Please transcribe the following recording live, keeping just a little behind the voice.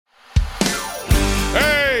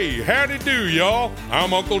howdy do, y'all.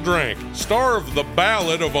 I'm Uncle Drank, star of The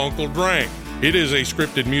Ballad of Uncle Drank. It is a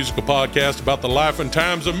scripted musical podcast about the life and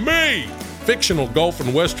times of me, fictional golf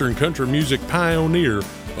and western country music pioneer,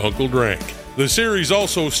 Uncle Drank. The series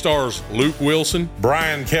also stars Luke Wilson,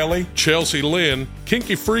 Brian Kelly, Chelsea Lynn,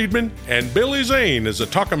 Kinky Friedman, and Billy Zane as a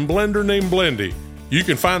talking blender named Blendy. You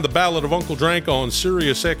can find The Ballad of Uncle Drank on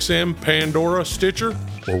SiriusXM, Pandora, Stitcher,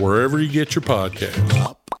 or wherever you get your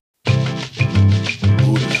podcasts.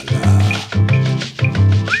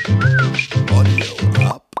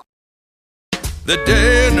 The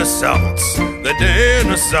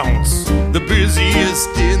Renaissance, the busiest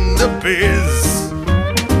in the biz.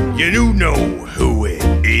 You know who it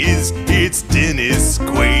is, it's Dennis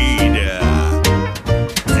Quaid.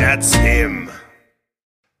 That's him.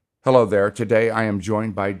 Hello there. Today I am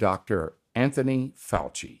joined by Dr. Anthony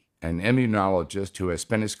Fauci, an immunologist who has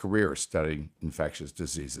spent his career studying infectious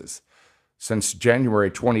diseases. Since January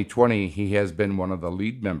 2020, he has been one of the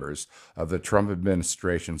lead members of the Trump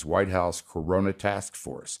administration's White House Corona Task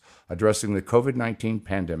Force, addressing the COVID-19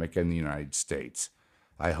 pandemic in the United States.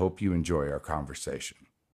 I hope you enjoy our conversation.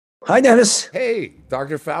 Hi, Dennis. Hey,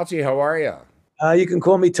 Dr. Fauci, how are you? You can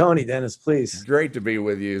call me Tony, Dennis, please. Great to be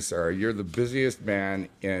with you, sir. You're the busiest man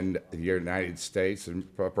in the United States and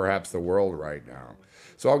perhaps the world right now.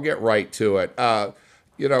 So I'll get right to it.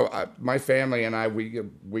 My family and I,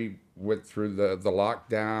 we went through the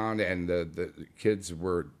lockdown, and the kids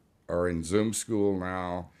are in Zoom school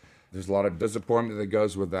now. There's a lot of disappointment that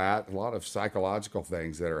goes with that, a lot of psychological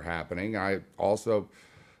things that are happening. I also,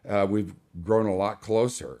 we've grown a lot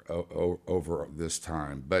closer over this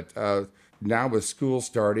time. But now with school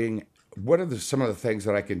starting, what are some of the things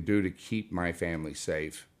that I can do to keep my family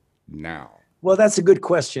safe now? Well, that's a good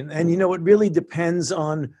question. And, it really depends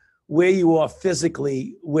on where you are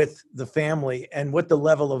physically with the family and what the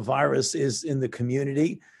level of virus is in the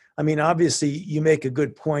community. I mean, obviously, you make a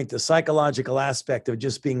good point. The psychological aspect of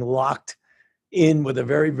just being locked in with a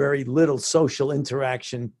very, very little social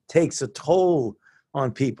interaction takes a toll on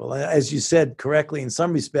people. As you said correctly, in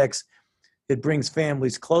some respects, it brings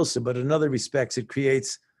families closer, but in other respects, it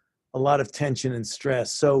creates a lot of tension and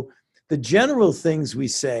stress. So the general things we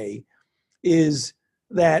say is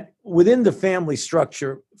that within the family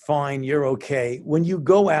structure, fine, you're okay. When you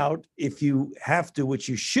go out, if you have to, which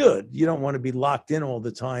you should, you don't want to be locked in all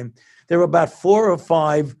the time. There are about 4 or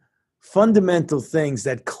 5 fundamental things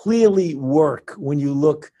that clearly work when you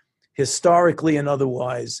look historically and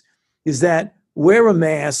otherwise, is that wear a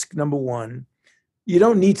mask, number one. You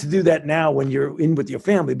don't need to do that now when you're in with your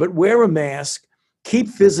family, but wear a mask, keep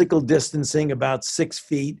physical distancing about 6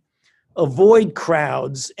 feet, avoid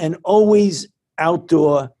crowds, and always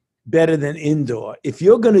outdoor better than indoor. If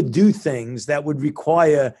you're going to do things that would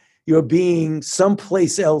require your being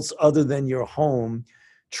someplace else other than your home,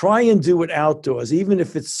 try and do it outdoors, even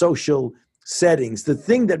if it's social settings. The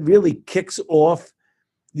thing that really kicks off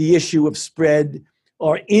the issue of spread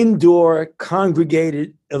are indoor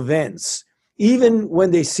congregated events, even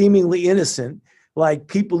when they're seemingly innocent, like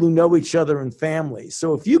people who know each other and families.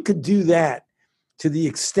 So if you could do that to the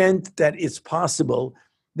extent that it's possible,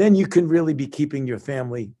 then you can really be keeping your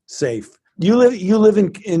family safe. You live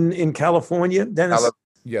in California, Dennis?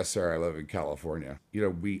 Yes, sir. I live in California.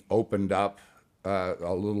 We opened up a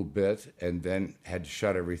little bit and then had to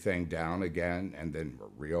shut everything down again, and then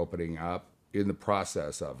we're reopening up in the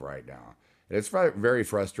process of right now. And it's very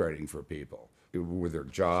frustrating for people with their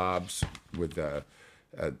jobs, with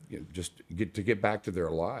just to get back to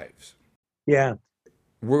their lives. Yeah.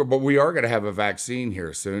 But we are going to have a vaccine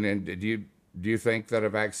here soon. And do you think that a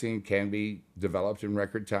vaccine can be developed in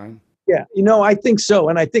record time? Yeah, I think so.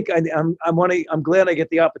 And I think I'm glad I get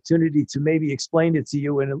the opportunity to maybe explain it to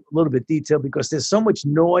you in a little bit detail, because there's so much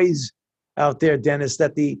noise out there, Dennis,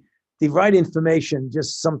 that the right information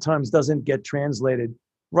just sometimes doesn't get translated.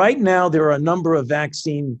 Right now, there are a number of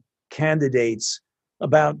vaccine candidates,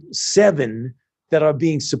 about 7, that are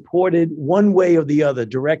being supported one way or the other,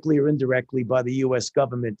 directly or indirectly, by the U.S.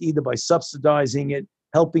 government, either by subsidizing it,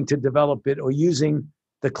 helping to develop it, or using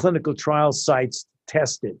the clinical trial sites to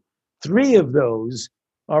test it. 3 of those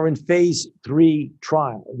are in phase 3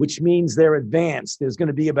 trial, which means they're advanced. There's going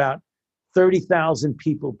to be about 30,000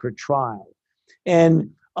 people per trial. And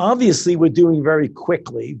obviously, we're doing very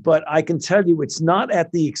quickly, but I can tell you it's not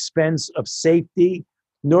at the expense of safety,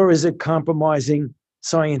 nor is it compromising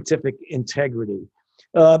scientific integrity.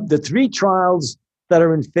 The 3 trials that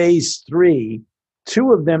are in phase 3,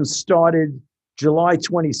 2 of them started July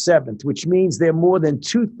 27th, which means they're more than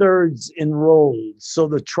 2/3 enrolled. So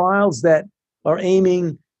the trials that are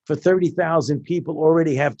aiming for 30,000 people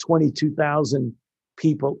already have 22,000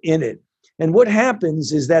 people in it. And what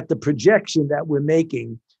happens is that the projection that we're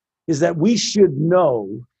making is that we should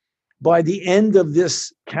know by the end of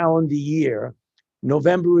this calendar year,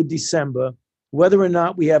 November or December, whether or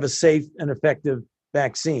not we have a safe and effective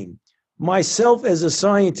vaccine. Myself as a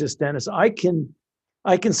scientist, Dennis, I can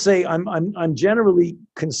say I'm generally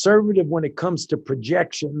conservative when it comes to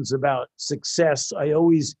projections about success. I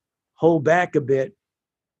always hold back a bit.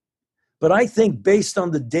 But I think based on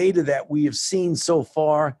the data that we have seen so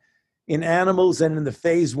far in animals and in the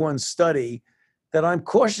phase 1 study, that I'm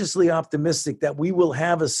cautiously optimistic that we will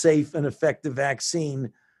have a safe and effective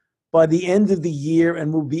vaccine by the end of the year,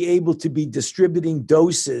 and we'll be able to be distributing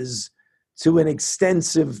doses to an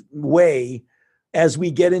extensive way as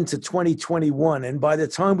we get into 2021. And by the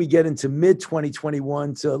time we get into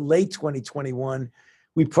mid-2021 to late 2021,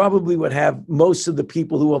 we probably would have most of the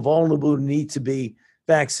people who are vulnerable who need to be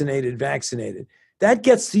vaccinated. That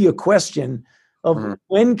gets to your question of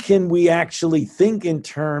when can we actually think in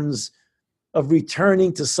terms of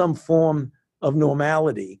returning to some form of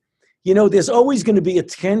normality. You know, there's always going to be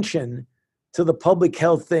attention to the public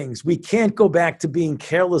health things. We can't go back to being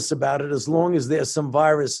careless about it as long as there's some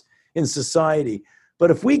virus in society.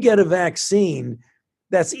 But if we get a vaccine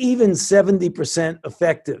that's even 70%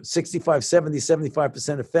 effective, 65, 70,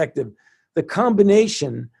 75% effective, the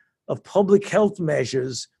combination of public health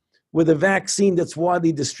measures with a vaccine that's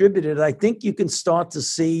widely distributed, I think you can start to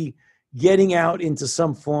see getting out into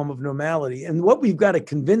some form of normality. And what we've got to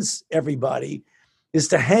convince everybody is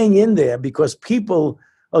to hang in there, because people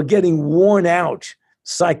are getting worn out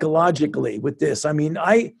psychologically with this. I mean,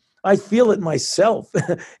 I feel it myself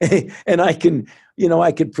and I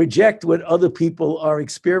could project what other people are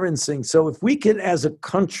experiencing. So if we could, as a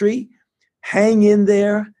country, hang in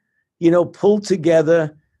there, pull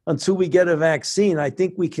together until we get a vaccine, I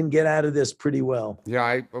think we can get out of this pretty well. Yeah,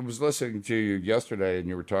 I was listening to you yesterday, and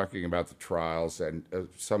you were talking about the trials, and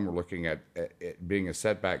some were looking at it being a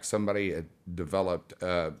setback. Somebody had developed,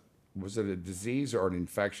 was it a disease or an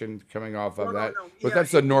infection coming off of that? No. But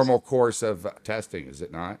that's the normal course of testing, is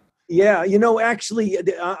it not? Yeah, actually,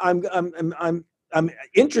 I'm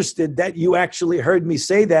interested that you actually heard me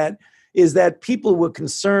say that. Is that people were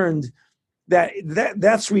concerned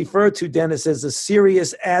that's referred to, Dennis, as a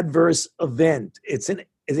serious adverse event.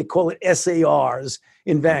 They call it SARs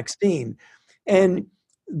in vaccine. And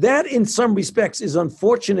that in some respects is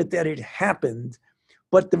unfortunate that it happened.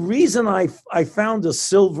 But the reason I found a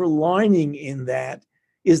silver lining in that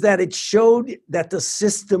is that it showed that the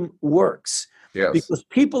system works. Yes. Because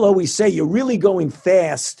people always say, you're really going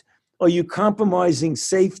fast or you're compromising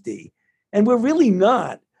safety. And we're really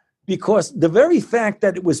not. Because the very fact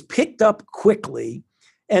that it was picked up quickly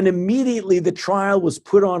and immediately the trial was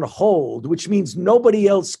put on hold, which means nobody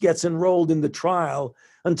else gets enrolled in the trial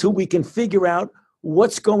until we can figure out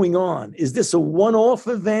what's going on. Is this a one-off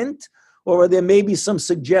event, or are there maybe some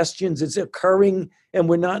suggestions it's occurring and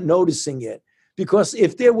we're not noticing it? Because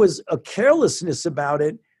if there was a carelessness about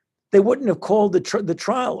it, they wouldn't have called the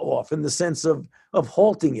trial off in the sense of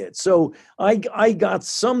halting it. So I got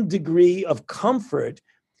some degree of comfort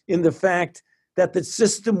in the fact that the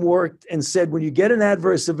system worked and said, when you get an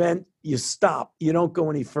adverse event, you stop. You don't go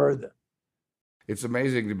any further. It's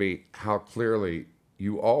amazing to me how clearly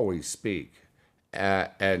you always speak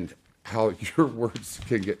and how your words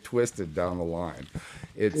can get twisted down the line.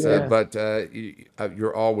 But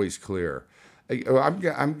you're always clear. I'm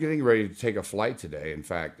getting ready to take a flight today. In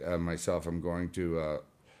fact, myself, I'm going to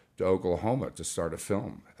Oklahoma to start a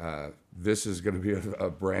film. This is going to be a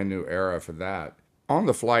brand new era for that. On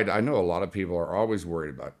the flight, I know a lot of people are always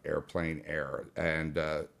worried about airplane air and,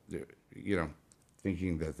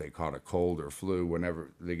 thinking that they caught a cold or flu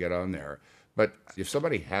whenever they get on there. But if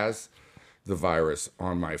somebody has the virus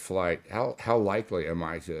on my flight, how likely am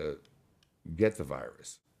I to get the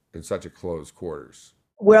virus in such a close quarters?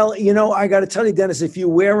 Well, I got to tell you, Dennis, if you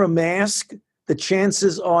wear a mask, the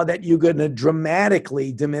chances are that you're going to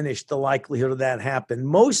dramatically diminish the likelihood of that happen.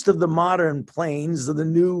 Most of the modern planes are the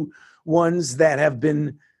new ones that have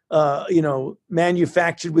been,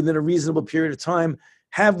 manufactured within a reasonable period of time,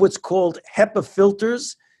 have what's called HEPA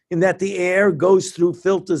filters, in that the air goes through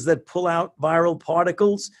filters that pull out viral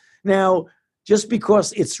particles. Now, just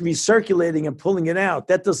because it's recirculating and pulling it out,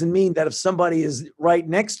 that doesn't mean that if somebody is right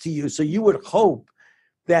next to you, so you would hope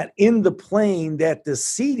that in the plane that the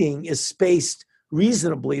seating is spaced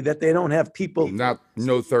reasonably, that they don't have people.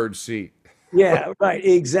 No third seat. Yeah, right,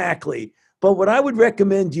 exactly. But what I would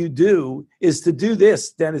recommend you do is to do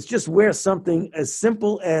this, Dennis. Just wear something as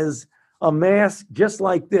simple as a mask, just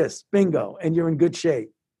like this. Bingo, and you're in good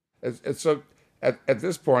shape. So at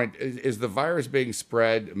this point, is the virus being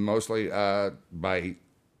spread mostly by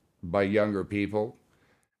by younger people?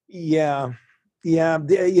 Yeah, yeah.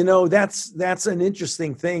 That's an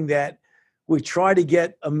interesting thing that we try to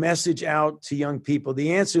get a message out to young people.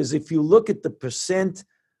 The answer is if you look at the percent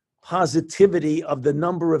positivity of the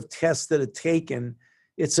number of tests that are taken,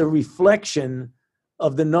 it's a reflection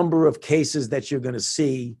of the number of cases that you're going to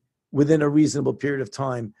see within a reasonable period of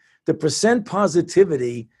time. The percent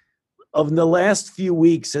positivity of the last few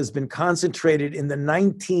weeks has been concentrated in the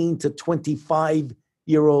 19 to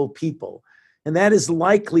 25-year-old people. And that is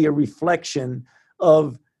likely a reflection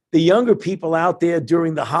of the younger people out there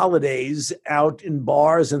during the holidays, out in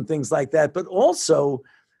bars and things like that, but also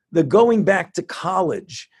the going back to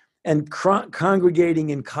college and congregating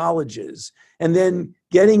in colleges and then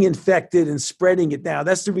getting infected and spreading it now.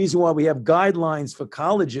 That's the reason why we have guidelines for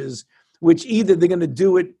colleges, which either they're going to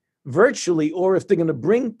do it virtually or if they're going to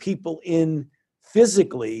bring people in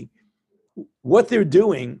physically, what they're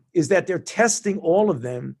doing is that they're testing all of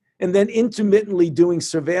them and then intermittently doing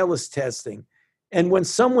surveillance testing. And when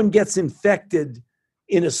someone gets infected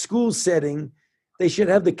in a school setting, they should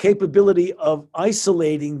have the capability of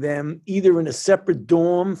isolating them either in a separate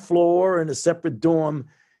dorm floor or in a separate dorm.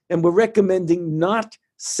 And we're recommending not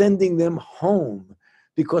sending them home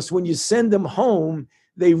because when you send them home,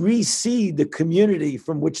 they reseed the community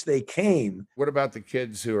from which they came. What about the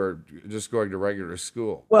kids who are just going to regular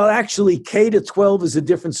school? Well, actually, K to 12 is a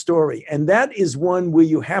different story. And that is one where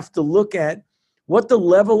you have to look at what the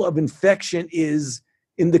level of infection is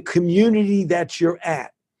in the community that you're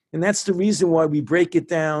at. And that's the reason why we break it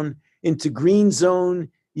down into green zone,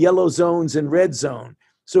 yellow zones, and red zone.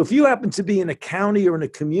 So if you happen to be in a county or in a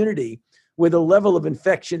community where the level of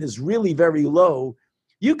infection is really very low,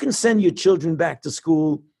 you can send your children back to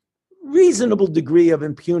school, reasonable degree of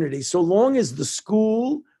impunity, so long as the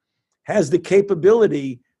school has the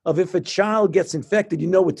capability of if a child gets infected, you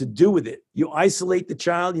know what to do with it. You isolate the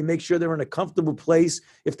child, you make sure they're in a comfortable place.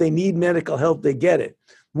 If they need medical help, they get it.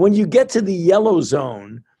 When you get to the yellow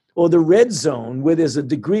zone or the red zone where there's a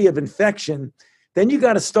degree of infection, then you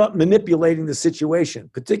got to start manipulating the situation,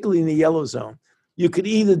 particularly in the yellow zone. You could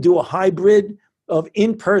either do a hybrid of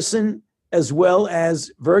in-person as well as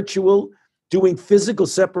virtual, doing physical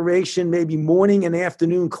separation, maybe morning and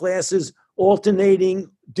afternoon classes, alternating,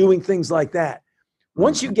 doing things like that.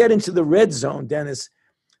 Once you get into the red zone, Dennis,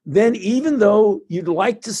 then even though you'd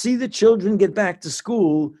like to see the children get back to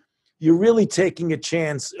school, you're really taking a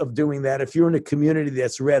chance of doing that if you're in a community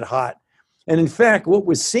that's red hot. And in fact, what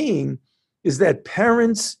we're seeing is that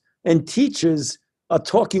parents and teachers are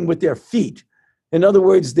talking with their feet. In other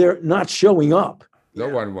words, they're not showing up. No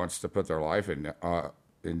one wants to put their life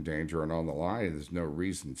in danger and on the line. There's no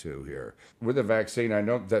reason to here. With the vaccine, I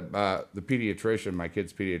know that the pediatrician, my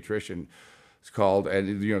kid's pediatrician, is called,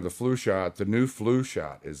 and the flu shot, the new flu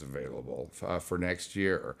shot is available for next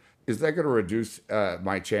year. Is that going to reduce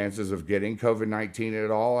my chances of getting COVID-19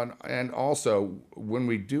 at all? And also, when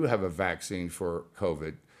we do have a vaccine for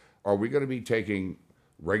COVID, are we going to be taking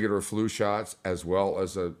regular flu shots as well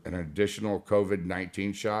as an additional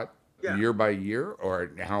COVID-19 shot? Yeah. Year by year, or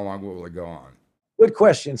how long will it go on? Good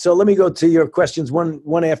question. So let me go to your questions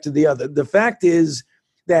one after the other. The fact is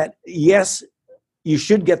that, yes, you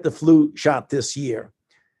should get the flu shot this year.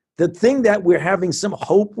 The thing that we're having some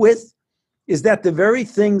hope with is that the very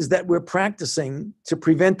things that we're practicing to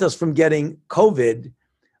prevent us from getting COVID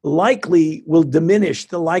likely will diminish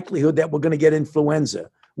the likelihood that we're going to get influenza.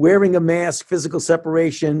 Wearing a mask, physical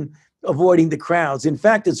separation, avoiding the crowds. In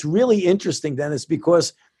fact, it's really interesting, Dennis,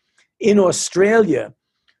 because in Australia,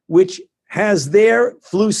 which has their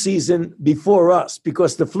flu season before us,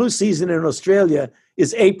 because the flu season in Australia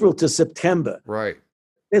is April to September. Right.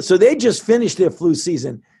 And so they just finished their flu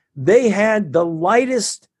season. They had the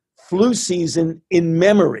lightest flu season in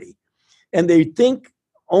memory. And they think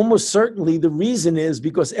almost certainly the reason is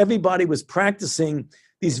because everybody was practicing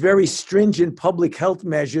these very stringent public health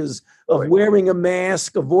measures of wearing a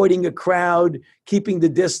mask, avoiding a crowd, keeping the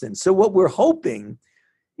distance. So what we're hoping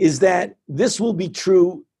is that this will be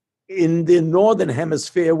true in the northern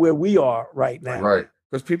hemisphere where we are right now. Right.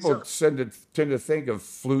 Because people tend to think of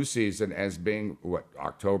flu season as being,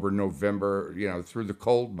 October, November, through the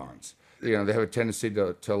cold months. They have a tendency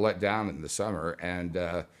to let down in the summer,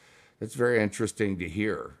 and it's very interesting to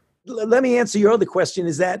hear. Let me answer your other question,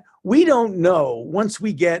 is that we don't know, once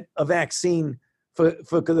we get a vaccine for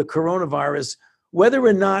the coronavirus, whether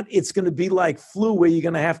or not it's going to be like flu where you're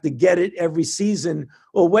going to have to get it every season,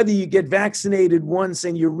 or whether you get vaccinated once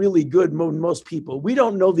and you're really good, most people. We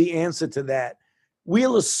don't know the answer to that.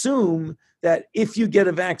 We'll assume that if you get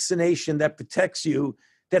a vaccination that protects you,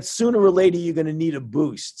 that sooner or later you're going to need a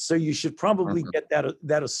boost. So you should probably get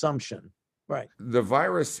that assumption. Right. The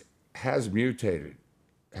virus has mutated,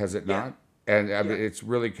 has it Yeah. not? And I mean, it's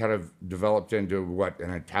really kind of developed into what,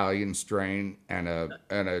 an Italian strain and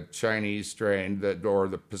a Chinese strain, or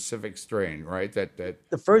the Pacific strain, right? The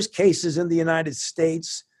first cases in the United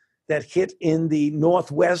States that hit in the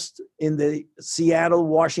Northwest, in the Seattle,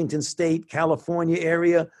 Washington State, California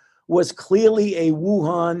area, was clearly a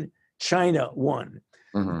Wuhan, China one.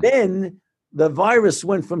 Mhm. Then the virus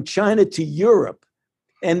went from China to Europe,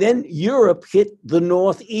 and then Europe hit the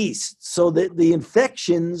Northeast. So that the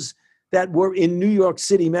infections that were in New York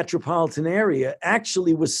City metropolitan area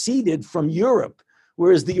actually was seeded from Europe,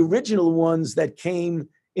 whereas the original ones that came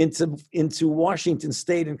into Washington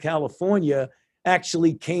State and California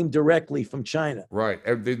actually came directly from China. Right.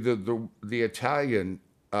 And the Italian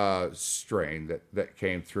strain that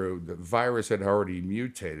came through, the virus had already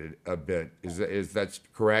mutated a bit. Is that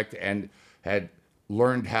correct? And had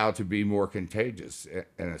learned how to be more contagious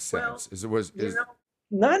in a sense.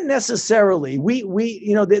 Not necessarily.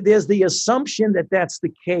 There's the assumption that that's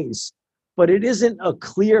the case, but it isn't a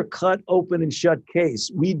clear-cut, open and shut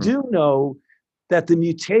case. We do know that the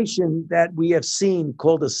mutation that we have seen,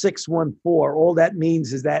 called a 614, all that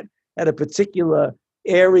means is that at a particular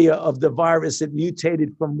area of the virus, it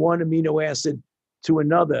mutated from one amino acid to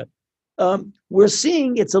another. We're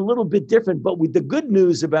seeing it's a little bit different, but with the good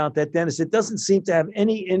news about that, Dennis, it doesn't seem to have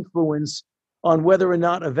any influence on whether or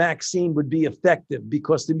not a vaccine would be effective,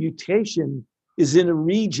 because the mutation is in a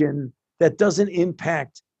region that doesn't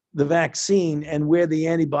impact the vaccine and where the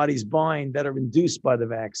antibodies bind that are induced by the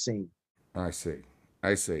vaccine. I see.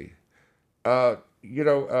 I've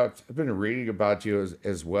been reading about you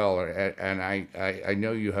as well, and I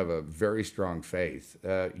know you have a very strong faith.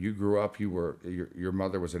 You grew up, your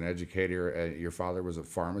mother was an educator, and your father was a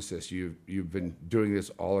pharmacist. You've been doing this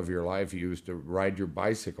all of your life. You used to ride your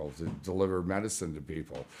bicycle to deliver medicine to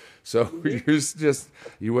people. So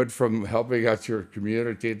you went from helping out your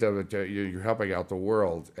community to you're helping out the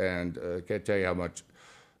world, and I can't tell you how much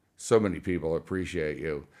so many people appreciate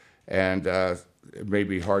you. And it may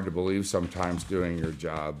be hard to believe sometimes doing your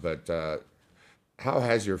job, but how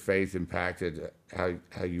has your faith impacted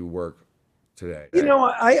how you work today?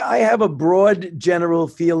 I have a broad general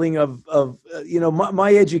feeling of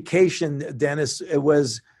my education, Dennis, it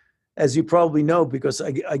was, as you probably know, because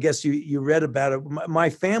I guess you read about it. My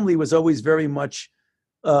family was always very much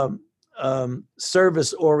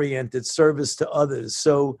service oriented, service to others.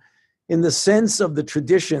 So in the sense of the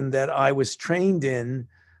tradition that I was trained in,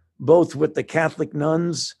 both with the Catholic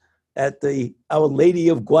nuns at the Our Lady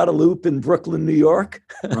of Guadalupe in Brooklyn, New York,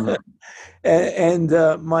 Uh-huh. and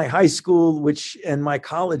my high school, and my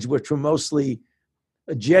college, which were mostly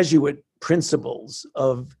Jesuit principles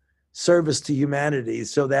of service to humanity.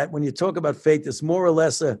 So that when you talk about faith, it's more or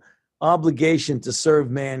less a obligation to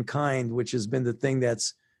serve mankind, which has been the thing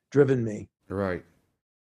that's driven me. Right.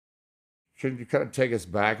 Can you kind of take us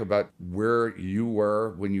back about where you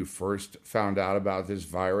were when you first found out about this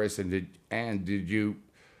virus, and did you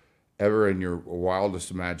ever, in your wildest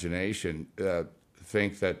imagination,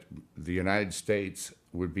 think that the United States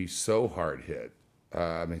would be so hard hit?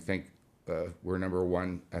 I think we're number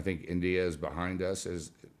one. I think India is behind us,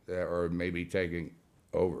 or maybe taking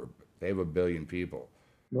over. They have 1 billion people.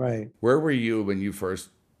 Right. Where were you when you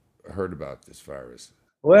heard about this virus?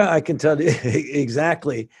 Well, I can tell you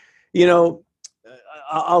exactly.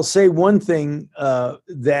 I'll say one thing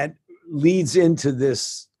that leads into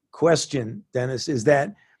this question, Dennis, is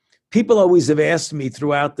that people always have asked me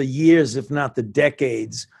throughout the years, if not the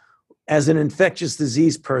decades, as an infectious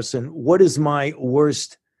disease person, what is my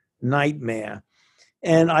worst nightmare?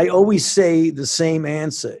 And I always say the same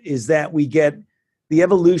answer, is that we get the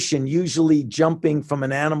evolution, usually jumping from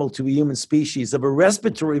an animal to a human species, of a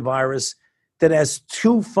respiratory virus that has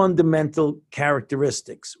two fundamental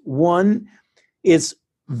characteristics. One, it's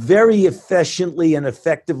very efficiently and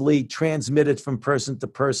effectively transmitted from person to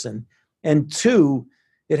person. And two,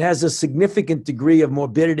 it has a significant degree of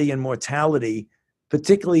morbidity and mortality,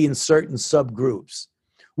 particularly in certain subgroups.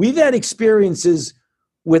 We've had experiences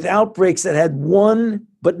with outbreaks that had one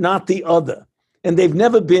but not the other, and they've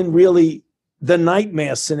never been really the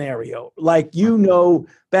nightmare scenario. Like,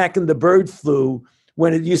 back in the bird flu,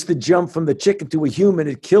 when it used to jump from the chicken to a human,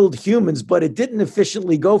 it killed humans, but it didn't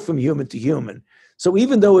efficiently go from human to human. So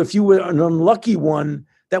even though if you were an unlucky one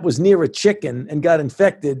that was near a chicken and got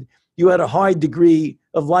infected, you had a high degree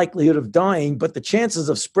of likelihood of dying, but the chances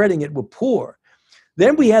of spreading it were poor.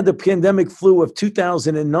 Then we had the pandemic flu of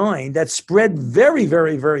 2009 that spread very,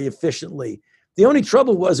 very, very efficiently. The only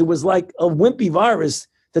trouble was it was like a wimpy virus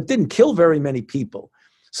that didn't kill very many people.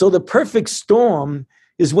 So the perfect storm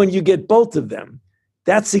is when you get both of them.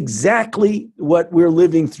 That's exactly what we're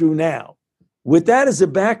living through now. With that as a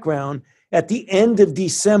background, at the end of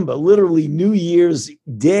December, literally New Year's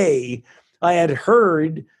Day, I had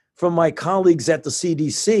heard from my colleagues at the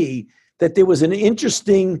CDC that there was an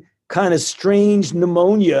interesting kind of strange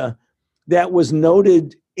pneumonia that was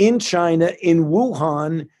noted in China, in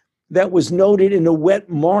Wuhan, that was noted in a wet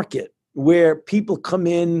market where people come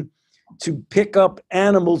in to pick up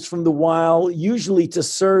animals from the wild, usually to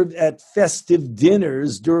serve at festive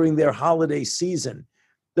dinners during their holiday season.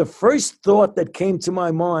 The first thought that came to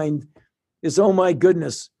my mind is, oh my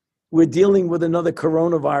goodness, we're dealing with another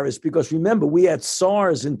coronavirus, because remember, we had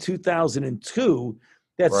SARS in 2002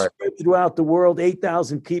 that Right. spread throughout the world,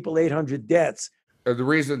 8,000 people, 800 deaths. The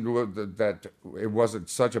reason that it wasn't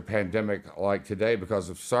such a pandemic like today, because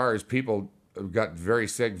of SARS, people got very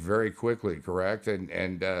sick very quickly, correct?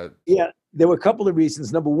 Yeah, there were a couple of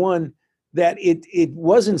reasons. Number one, that it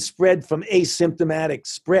wasn't spread from asymptomatic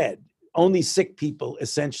spread. Only sick people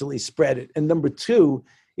essentially spread it. And number two,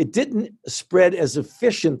 it didn't spread as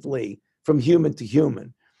efficiently from human to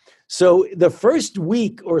human. So the first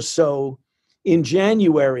week or so in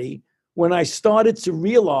January, when I started to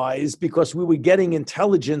realize, because we were getting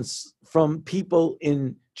intelligence from people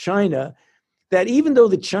in China, that even though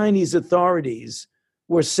the Chinese authorities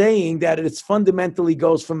were saying that it fundamentally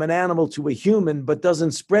goes from an animal to a human, but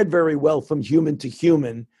doesn't spread very well from human to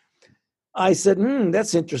human, I said,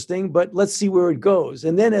 that's interesting, but let's see where it goes.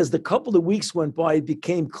 And then as the couple of weeks went by, it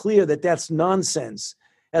became clear that that's nonsense.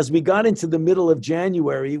 As we got into the middle of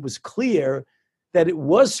January, it was clear that it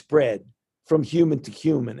was spread from human to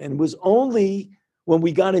human. And it was only when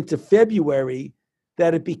we got into February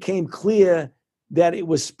that it became clear that it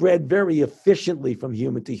was spread very efficiently from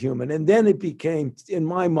human to human. And then it became, in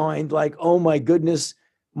my mind, like, oh my goodness,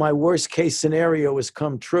 my worst case scenario has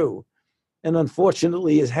come true. And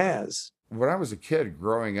unfortunately, it has. When I was a kid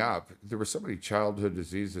growing up, there were so many childhood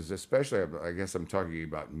diseases, especially, I guess I'm talking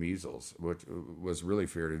about measles, which was really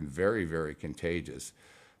feared and very, very contagious.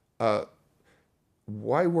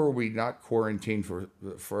 Why were we not quarantined for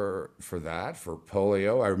that, for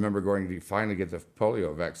polio? I remember going to finally get the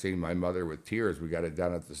polio vaccine. My mother, with tears, we got it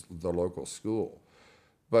down at the local school.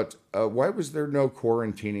 But why was there no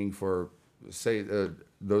quarantining for, say,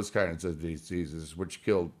 those kinds of diseases, which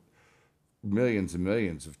killed millions and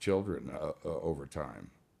millions of children over time?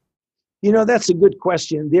 You know, that's a good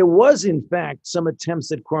question. There was, in fact, some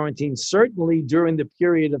attempts at quarantine, certainly during the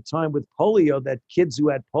period of time with polio, that kids who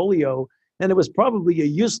had polio, and it was probably a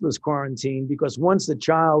useless quarantine, because once the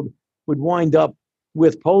child would wind up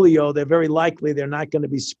with polio, they're very likely they're not going to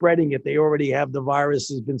be spreading it. They already have the virus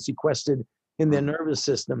has been sequestered in their nervous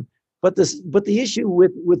system. But the issue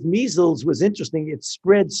with measles was interesting. It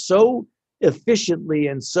spread so efficiently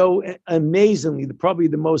and so amazingly, probably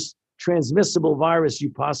the most transmissible virus you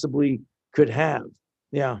possibly could have.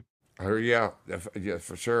 Yeah. Yeah,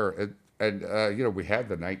 for sure. And we had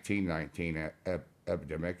the 1919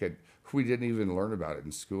 epidemic, and we didn't even learn about it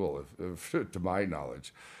in school, to my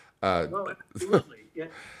knowledge. Absolutely. Yeah.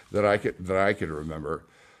 that I could remember.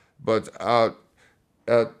 But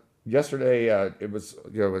yesterday, it was,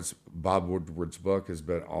 it's Bob Woodward's book has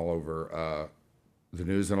been all over the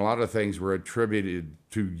news, and a lot of things were attributed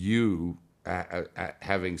to you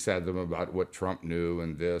having said them about what Trump knew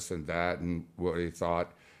and this and that and what he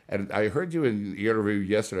thought. And I heard you in the interview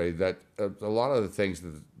yesterday that a lot of the things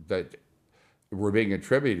that were being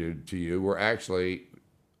attributed to you were actually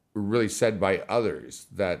really said by others.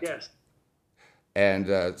 That Yes.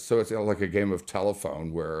 And so it's like a game of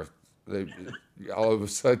telephone where all of a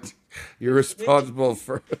sudden you're responsible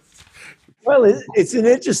for. Well, it's an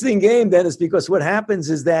interesting game, Dennis, because what happens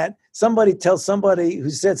is that somebody tells somebody who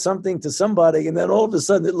said something to somebody, and then all of a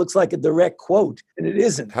sudden it looks like a direct quote, and it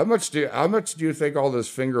isn't. How much do you think all this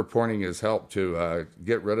finger pointing has helped to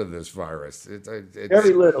get rid of this virus? It's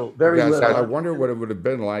Very little. I wonder what it would have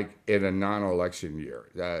been like in a non-election year.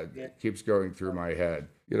 It keeps going through my head.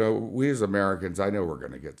 We as Americans, I know we're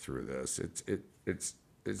going to get through this.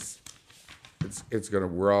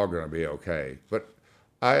 We're all going to be okay. But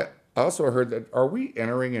I also heard that, are we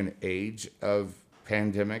entering an age of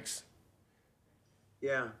pandemics?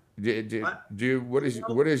 Yeah. What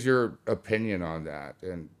is your opinion on that,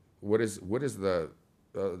 and what is the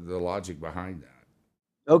logic behind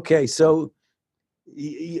that? Okay, so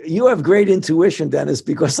you have great intuition, Dennis,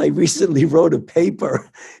 because I recently wrote a paper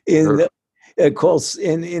in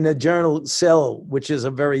a journal, Cell, which is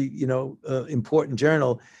a very important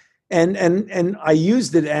journal, and I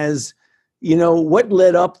used it as what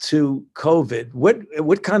led up to COVID.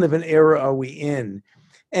 What kind of an era are we in?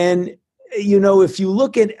 And if you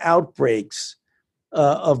look at outbreaks,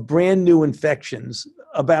 of brand new infections,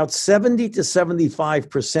 about 70 to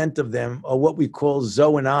 75% of them are what we call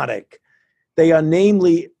zoonotic. They are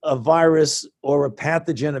namely a virus or a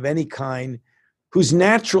pathogen of any kind whose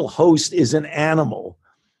natural host is an animal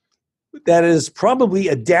that is probably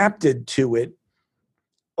adapted to it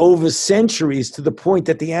over centuries to the point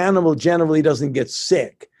that the animal generally doesn't get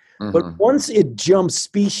sick. But once it jumps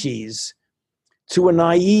species to a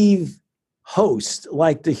naive host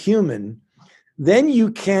like the human, then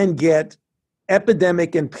you can get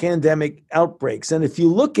epidemic and pandemic outbreaks. And if you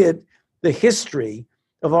look at the history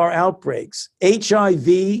of our outbreaks,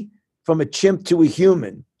 HIV from a chimp to a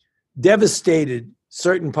human devastated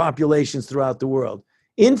certain populations throughout the world.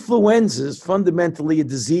 Influenza is fundamentally a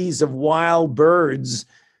disease of wild birds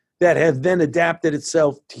that have then adapted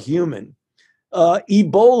itself to human.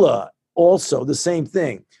 Ebola, also the same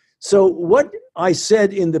thing. So what I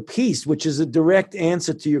said in the piece, which is a direct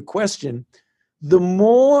answer to your question, the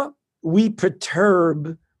more we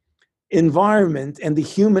perturb environment and the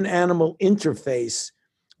human-animal interface,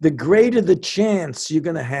 the greater the chance you're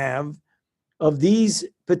going to have of these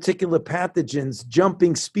particular pathogens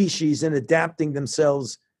jumping species and adapting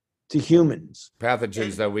themselves to humans.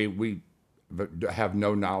 Pathogens that we have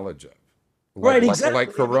no knowledge of. Right, exactly.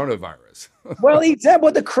 Like coronavirus. Well,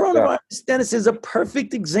 exactly. The coronavirus, Dennis, is a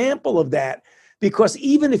perfect example of that. Because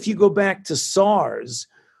even if you go back to SARS,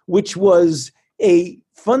 which was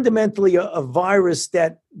fundamentally a virus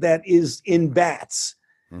that is in bats,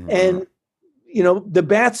 and the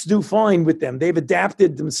bats do fine with them. They've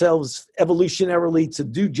adapted themselves evolutionarily to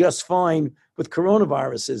do just fine with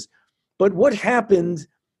coronaviruses. But what happened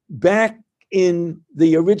back in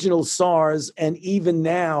the original SARS and even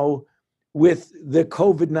now with the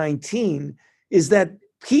COVID-19 is that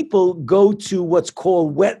people go to what's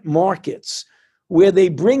called wet markets, where they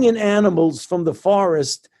bring in animals from the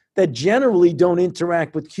forest that generally don't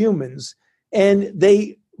interact with humans, and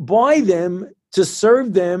they buy them to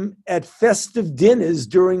serve them at festive dinners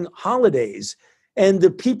during holidays. And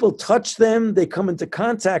the people touch them, they come into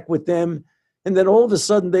contact with them, and then all of a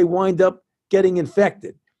sudden they wind up getting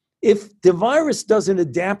infected. If the virus doesn't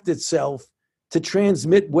adapt itself to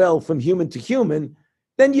transmit well from human to human,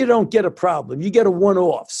 then you don't get a problem. You get a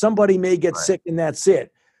one-off. Somebody may get sick and that's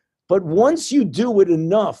it. But once you do it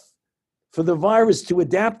enough for the virus to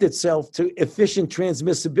adapt itself to efficient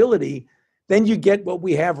transmissibility, then you get what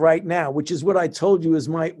we have right now, which is what I told you is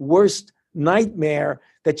my worst nightmare,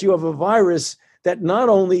 that you have a virus that not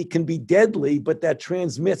only can be deadly, but that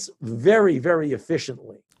transmits very, very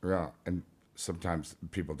efficiently. Yeah, and sometimes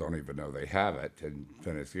people don't even know they have it, and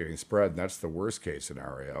then it's getting spread, and that's the worst case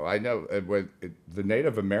scenario. I know with the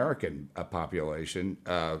Native American population,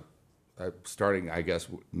 starting, I guess,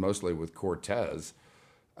 mostly with Cortez,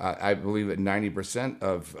 I believe that 90%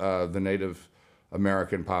 of the Native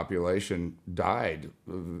American population died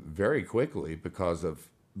very quickly because of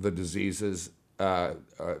the diseases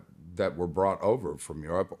that were brought over from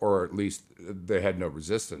Europe, or at least they had no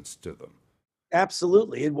resistance to them.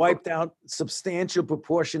 Absolutely. It wiped out substantial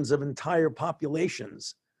proportions of entire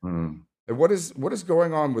populations. And what is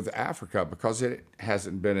going on with Africa? Because it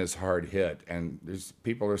hasn't been as hard hit, and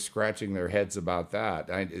people are scratching their heads about that.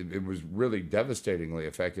 It was really devastatingly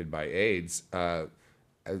affected by AIDS.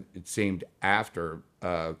 It seemed after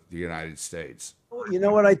the United States. You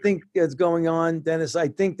know what I think is going on, Dennis? I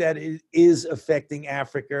think that it is affecting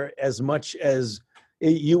Africa as much as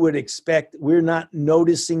you would expect. We're not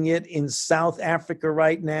noticing it in South Africa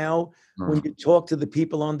right now. When you talk to the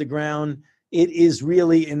people on the ground, it is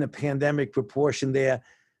really in a pandemic proportion there.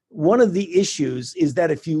 One of the issues is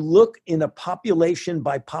that if you look in a population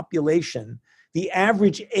by population, the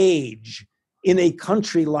average age in a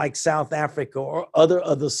country like South Africa or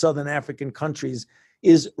other Southern African countries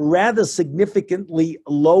is rather significantly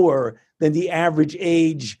lower than the average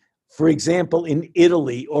age, for example, in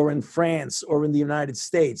Italy or in France or in the United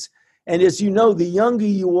States. And as you know, the younger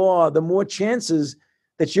you are, the more chances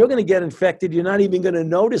that you're going to get infected. You're not even going to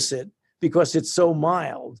notice it because it's so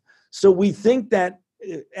mild. So we think that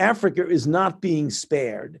Africa is not being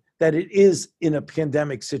spared, that it is in a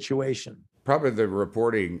pandemic situation. Probably the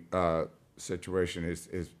reporting situation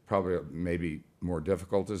is probably maybe more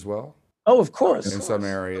difficult as well. Oh, of course. In some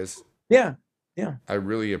areas. Yeah. I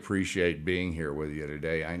really appreciate being here with you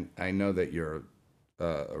today. I know that you're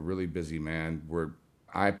a really busy man.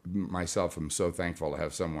 I myself am so thankful to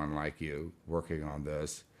have someone like you working on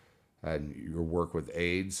this and your work with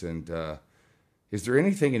AIDS. And is there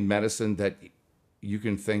anything in medicine that you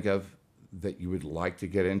can think of that you would like to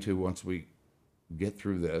get into once we get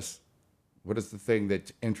through this? What is the thing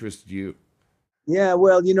that interests you? Yeah,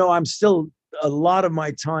 well, I'm still a lot of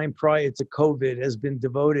my time prior to COVID has been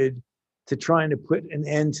devoted to trying to put an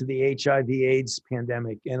end to the HIV/AIDS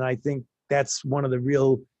pandemic. And I think that's one of the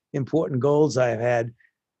real important goals I've had.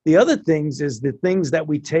 The other things is the things that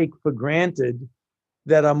we take for granted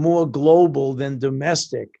that are more global than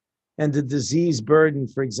domestic. And the disease burden,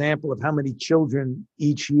 for example, of how many children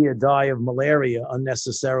each year die of malaria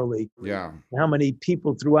unnecessarily. Yeah. How many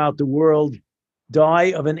people throughout the world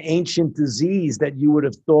die of an ancient disease that you would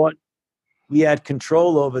have thought we had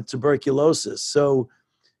control over, tuberculosis. So,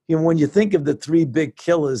 when you think of the three big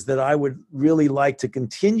killers that I would really like to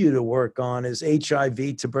continue to work on is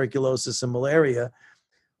HIV, tuberculosis, and malaria,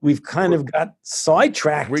 we've kind of got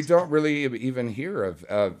sidetracked. We don't really even hear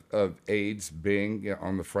of AIDS being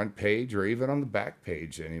on the front page or even on the back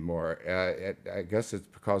page anymore. I guess it's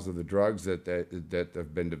because of the drugs that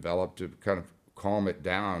have been developed to kind of calm it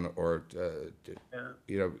down or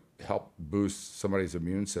help boost somebody's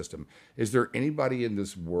immune system. Is there anybody in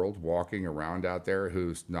this world walking around out there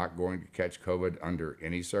who's not going to catch COVID under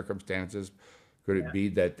any circumstances? Could it be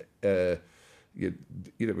that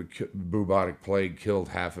bubonic plague killed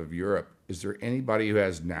half of Europe? Is there anybody who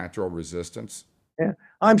has natural resistance? Yeah,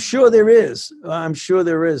 I'm sure there is.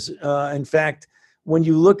 In fact, when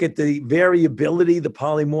you look at the variability, the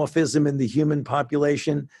polymorphism in the human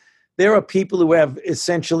population, there are people who have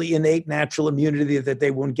essentially innate natural immunity that they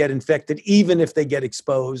won't get infected, even if they get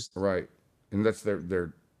exposed. Right. And that's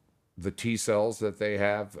the T cells that they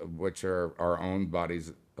have, which are our own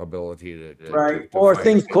body's ability to or fight.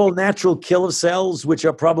 Things called natural killer cells, which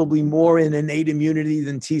are probably more in innate immunity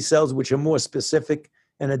than T cells, which are more specific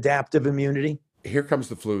and adaptive immunity. Here comes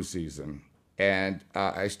the flu season, and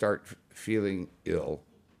I start feeling ill.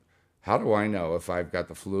 How do I know if I've got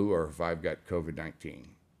the flu or if I've got COVID-19?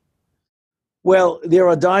 Well, there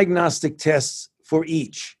are diagnostic tests for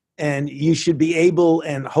each, and you should be able,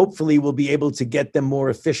 and hopefully we'll be able to get them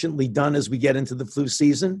more efficiently done as we get into the flu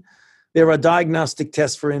season. There are diagnostic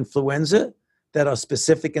tests for influenza that are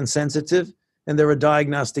specific and sensitive, and there are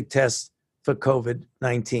diagnostic tests for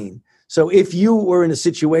COVID-19. So if you were in a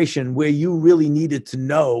situation where you really needed to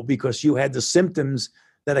know because you had the symptoms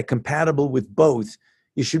that are compatible with both,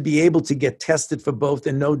 you should be able to get tested for both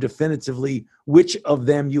and know definitively which of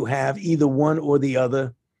them you have, either one or the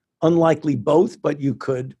other. Unlikely both, but you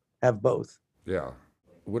could have both. Yeah.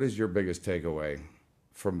 What is your biggest takeaway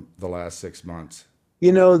from the last 6 months?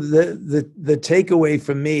 The takeaway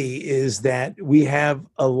for me is that we have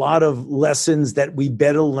a lot of lessons that we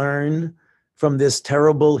better learn from this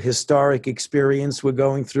terrible historic experience we're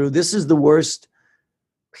going through. This is the worst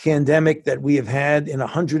pandemic that we have had in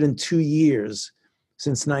 102 years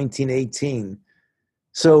since 1918.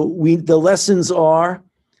 So the lessons are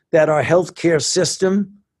that our healthcare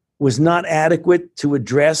system was not adequate to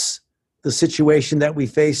address the situation that we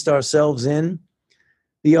faced ourselves in.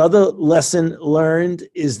 The other lesson learned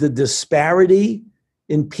is the disparity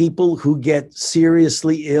in people who get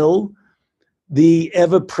seriously ill, the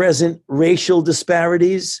ever-present racial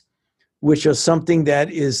disparities, which are something that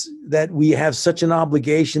we have such an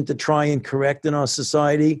obligation to try and correct in our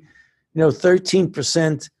society.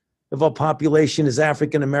 13% of our population is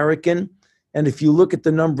African American. And if you look at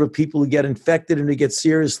the number of people who get infected and who get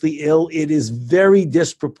seriously ill, it is very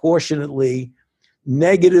disproportionately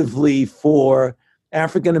negatively for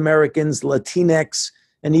African Americans, Latinx,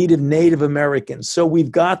 and even Native Americans. So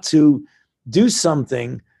we've got to do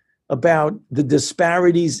something about the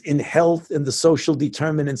disparities in health and the social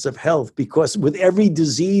determinants of health, because with every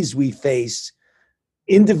disease we face,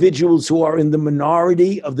 individuals who are in the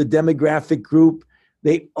minority of the demographic group,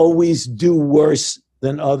 they always do worse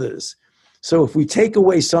than others. So if we take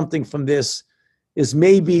away something from this, is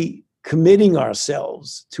maybe committing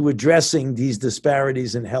ourselves to addressing these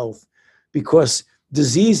disparities in health, because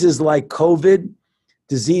diseases like COVID,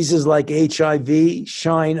 diseases like HIV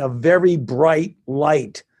shine a very bright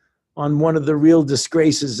light on one of the real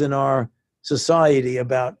disgraces in our society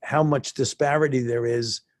about how much disparity there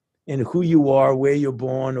is in who you are, where you're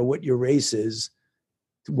born, or what your race is,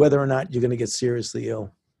 whether or not you're going to get seriously ill.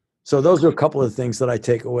 So those are a couple of things that I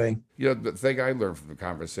take away. The thing I learned from the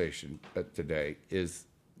conversation today is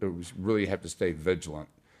that we really have to stay vigilant.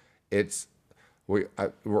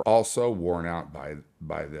 We're all so worn out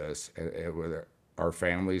by this, and our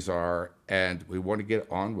families are, and we want to get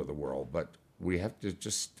on with the world, but we have to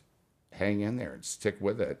just hang in there and stick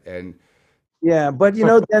with it. And yeah, but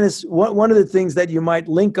Dennis, one of the things that you might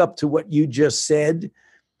link up to what you just said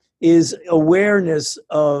is awareness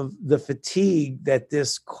of the fatigue that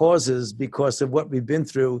this causes because of what we've been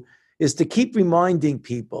through, is to keep reminding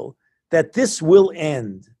people that this will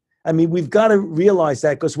end. I mean, we've got to realize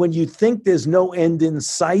that, because when you think there's no end in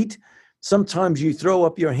sight, sometimes you throw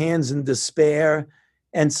up your hands in despair,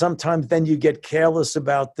 and sometimes then you get careless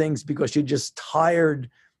about things because you're just tired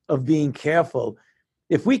of being careful.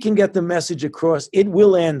 If we can get the message across, it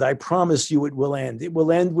will end. I promise you it will end. It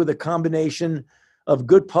will end with a combination of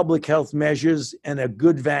good public health measures and a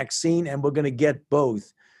good vaccine, and we're going to get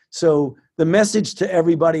both. So the message to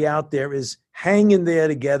everybody out there is hang in there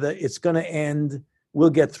together. It's going to end. We'll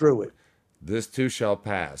get through it. This too shall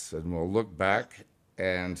pass, and we'll look back,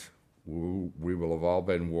 and we will have all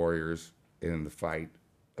been warriors in the fight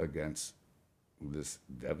against this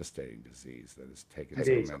devastating disease that has taken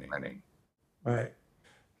so many. Right.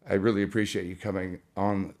 I really appreciate you coming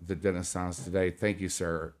on the Dennis Sounds today. Thank you,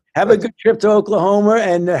 sir. Have a good trip to Oklahoma,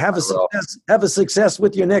 and have a success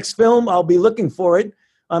with your next film. I'll be looking for it.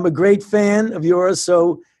 I'm a great fan of yours,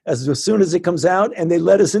 so as soon as it comes out and they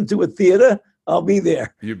let us into a theater, I'll be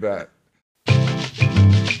there. You bet.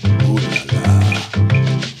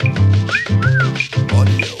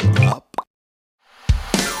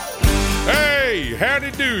 Hey,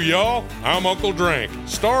 howdy do, y'all. I'm Uncle Drank,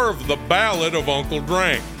 star of The Ballad of Uncle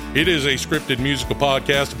Drank. It is a scripted musical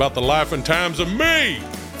podcast about the life and times of me,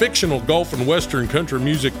 fictional Gulf and Western country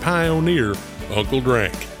music pioneer, Uncle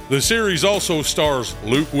Drank. The series also stars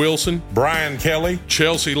Luke Wilson, Brian Kelly,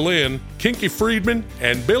 Chelsea Lynn, Kinky Friedman,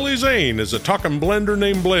 and Billy Zane as a talking blender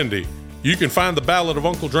named Blendy. You can find The Ballad of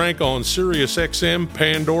Uncle Drank on SiriusXM,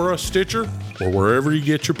 Pandora, Stitcher, or wherever you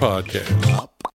get your podcasts.